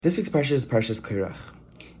This week's Parsha is Parshas Korach.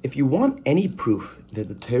 If you want any proof that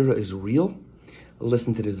the Torah is real,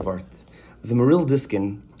 listen to this Vart. The Meril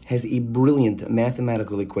Diskin has a brilliant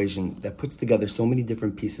mathematical equation that puts together so many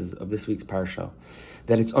different pieces of this week's Parsha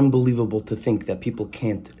that it's unbelievable to think that people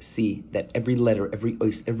can't see that every letter, every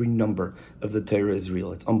ois, every number of the Torah is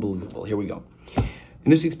real. It's unbelievable. Here we go. In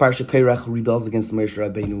this week's Parsha, Korach rebels against Moshe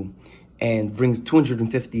Rabbeinu and brings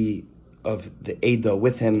 250 of the Eda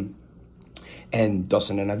with him, and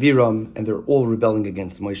Dasan and Aviram, and they're all rebelling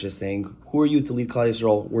against Moshe, saying, "Who are you to lead Klal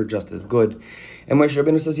Yisrael? We're just as good." And Moshe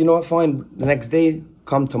Rabbeinu says, "You know what? Fine. The next day,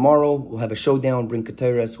 come tomorrow. We'll have a showdown. Bring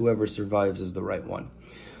Keteres. Whoever survives is the right one."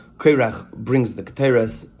 Korach brings the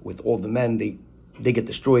Keteres with all the men. They get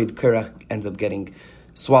destroyed. Korach ends up getting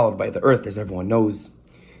swallowed by the earth, as everyone knows.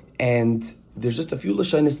 And there's just a few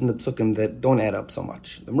lashonos in the psukim that don't add up so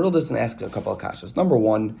much. The Meril Diskin asks a couple of kashas. Number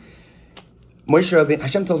one,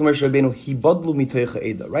 Hashem tells Moshe Rabbeinu, "He badlu mitoich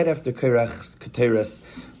Eda." Right after Korach's Keteres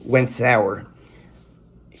went sour,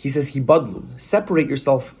 he says, "He badlu, separate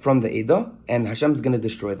yourself from the Eda, and Hashem's going to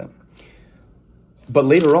destroy them." But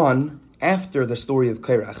later on, after the story of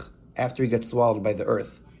Korach, after he gets swallowed by the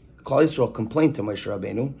earth, Klal Yisrael complained to Moshe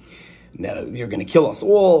Rabbeinu, "Now you're going to kill us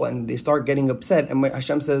all," and they start getting upset. And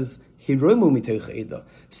Hashem says,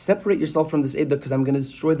 separate yourself from this Eda because I'm going to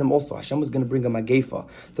destroy them also. Hashem was going to bring a Magefa.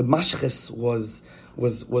 The Mashchis was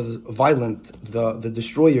violent. The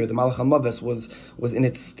destroyer, the Malach HaMaves, was in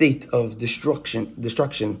its state of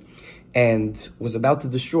destruction, and was about to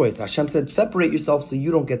destroy. So Hashem said, separate yourself so you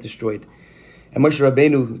don't get destroyed. And Moshe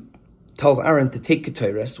Rabbeinu tells Aaron to take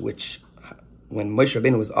Keteres, which when Moshe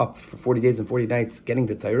Rabbeinu was up for 40 days and 40 nights getting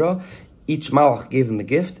the Torah, each Malach gave him a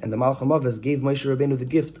gift, and the Malach HaMaves gave Moshe Rabbeinu the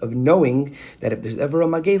gift of knowing that if there's ever a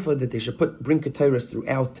Magefa, that they should bring Keteres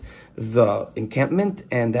throughout the encampment,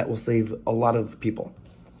 and that will save a lot of people.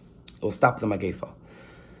 It will stop the Magefa.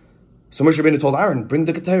 So Moshe Rabbeinu told Aaron, bring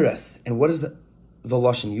the Keteres. And what is the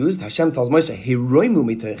lashon used? Hashem tells Moshe, Hiroimu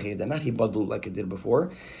mitoich Eda, not Hibadlu like it did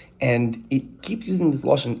before. And it keeps using this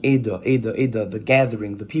lashon Eda, the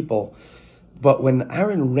gathering, the people. But when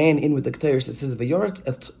Aaron ran in with the Keteres, it says, "V'yoretz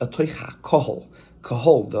atoich kahol,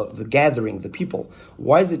 the gathering, the people."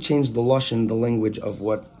 Why does it change the lashon, the language of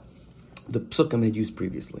what the psukim had used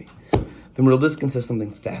previously? The Meril Diskin says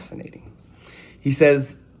something fascinating. He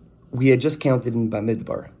says, we had just counted in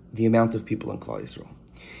Bamidbar the amount of people in Klal Yisrael,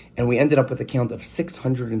 and we ended up with a count of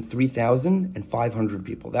 603,500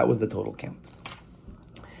 people. That was the total count.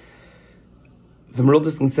 The Meril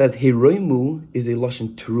Diskin says, Heiroimu is a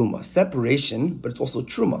lashon teruma, separation, but it's also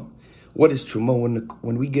truma. What is truma?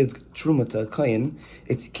 When we give truma to a kohen,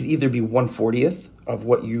 it can either be 1/40th of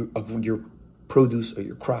your produce or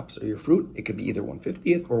your crops or your fruit. It could be either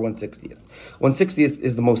 1/50th or 1/60th. 1/60th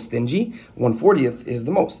is the most stingy. 1/40th is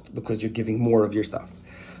the most because you're giving more of your stuff.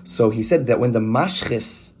 So he said that when the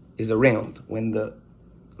mashchis is around, when the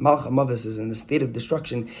Malach HaMaves is in the state of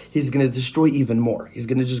destruction, he's going to destroy even more. He's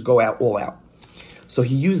going to just go all out. So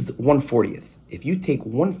he used 1/40th. If you take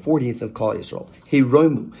 1/40th of Klal Yisrael,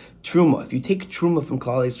 Heiroimu, Truma, if you take Truma from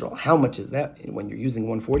Klal Yisrael, how much is that when you're using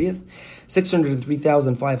 1/40th?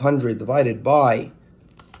 603,500 divided by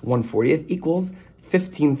 1/40th equals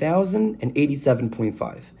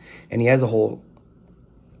 15,087.5. And he has a whole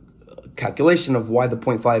calculation of why the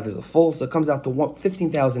 0.5 is a full, so it comes out to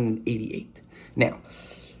 15,088. Now,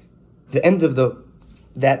 the end of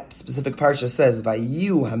that specific parsha says,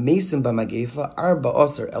 "Vayu hamesim b'magefa arba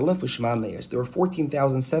aser elef u'shma meyers." There were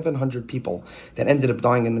 14,700 people that ended up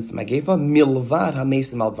dying in this magefa. Milvad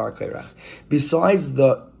hamesim al dvar Korach. Besides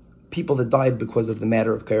the people that died because of the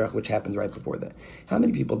matter of Korach, which happened right before that. How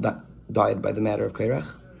many people died by the matter of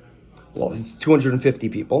Korach? Well, it's 250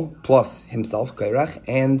 people plus himself, Korach,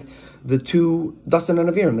 and the two Dasan and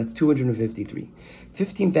Aviram. That's 253.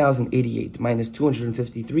 15,088 minus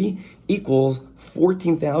 253 equals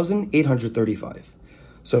 14,835.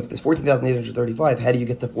 So if there's 14,835, how do you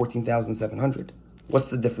get to 14,700? What's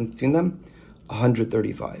the difference between them?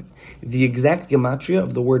 135. The exact gematria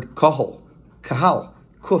of the word kahal,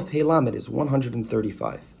 kuf he lamed, is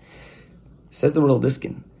 135. Says the Meril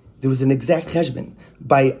Diskin, there was an exact cheshbon.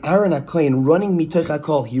 By Aaron HaKohen running mitoich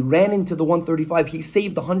hakol, he ran into the 135, he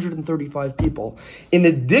saved 135 people. In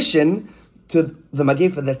addition to the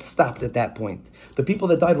Magefa that stopped at that point. The people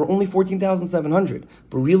that died were only 14,700,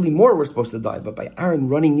 but really more were supposed to die. But by Aaron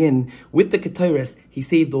running in with the Keteres, he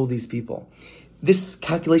saved all these people. This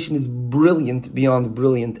calculation is brilliant beyond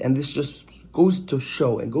brilliant, and this just goes to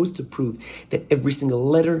show and goes to prove that every single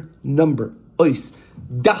letter, number, ois,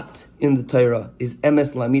 dot in the Torah is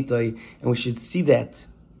emes lamitai, and we should see that,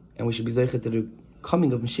 and we should be zeicher to the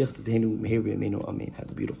coming of Mashiach Tzidkenu Meher V'Yameinu. Amen.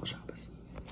 Have a beautiful Shabbos.